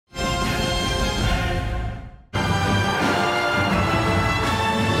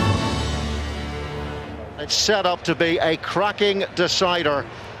It's set up to be a cracking decider,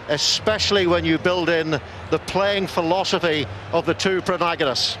 especially when you build in the playing philosophy of the two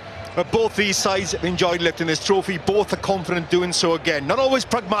protagonists. But both these sides have enjoyed lifting this trophy. Both are confident doing so again. Not always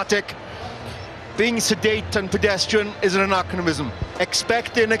pragmatic. Being sedate and pedestrian is an anachronism.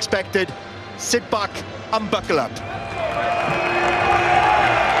 Expect the unexpected. Sit back and buckle up.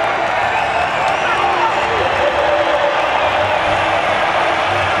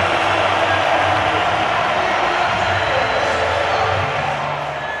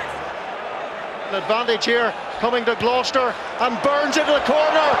 Advantage here coming to Gloucester, and Burns into the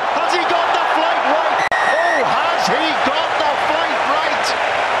corner. Has he got the flight right? Oh, has he got the flight right?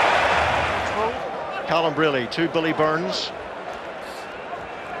 Callum Briley to Billy Burns.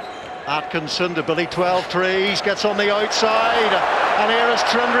 Atkinson to Billy 12-3, gets on the outside, and here is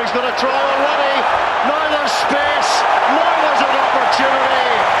Trindry's going to try already. Now there's space, now there's an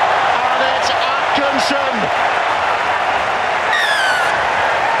opportunity, and it's Atkinson.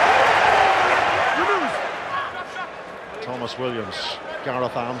 Thomas Williams,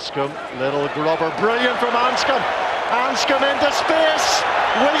 Gareth Anscombe, little grubber, brilliant from Anscombe. Anscombe into space,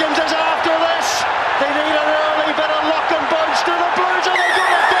 Williams is after this. They need an early bit of luck and bounce to the Blues, and they're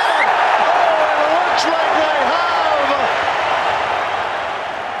going to get it. Oh, it looks like they have.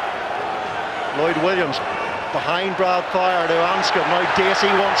 Lloyd Williams behind Brad Thayer to Anscombe, now Dacey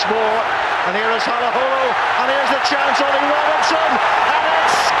once more, and here is Halaholo, and here's the chance, Ollie Robinson, and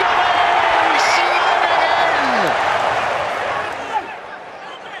it's Scotty sliding in.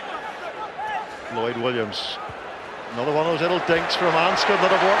 Lloyd Williams, another one of those little dinks from Anscombe that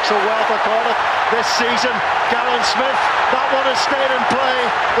have worked so well for Cardiff this season. Gallon Smith, that one has stayed in play.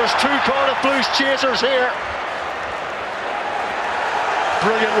 There's two Cardiff Blues chasers here.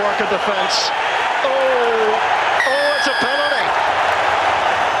 Brilliant work in defence. Oh, it's a penalty.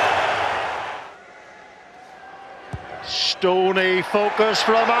 Stony focus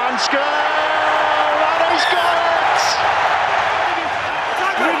from Anscombe, and he's got it.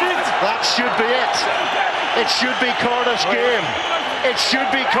 That should be it. It should be Cardiff's game. It should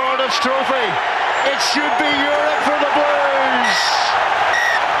be Cardiff's trophy. It should be Europe for the Blues.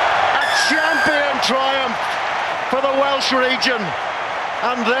 A champion triumph for the Welsh region.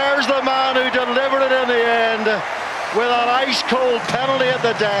 And there's the man who delivered it in the end with an ice-cold penalty at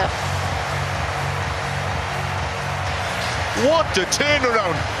the death. What a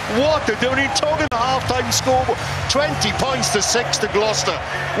turnaround! What a doing! You're talking the half-time score, 20 points to 6 to Gloucester.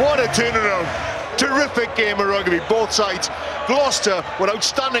 What a turnaround! Terrific game of rugby, both sides. Gloucester were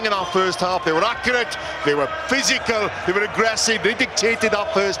outstanding in our first half. They were accurate, they were physical, they were aggressive, they dictated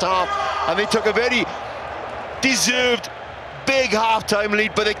that first half, and they took a very deserved big half-time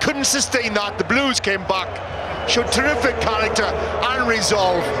lead, but they couldn't sustain that. The Blues came back, showed terrific character and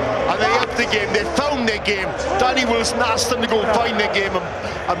resolve, and they upped the game. They found their game. Danny Wilson asked them to go find their game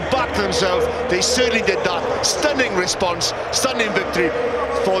and back themselves. They certainly did that. Stunning response, stunning victory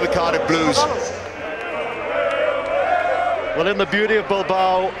for the Cardiff Blues. Well, in the beauty of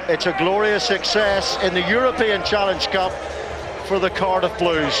Bilbao, it's a glorious success in the European Challenge Cup for the Cardiff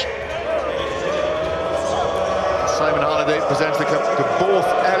Blues. Simon Halliday presents the cup to both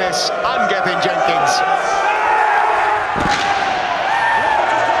Ellis and Gethin Jenkins.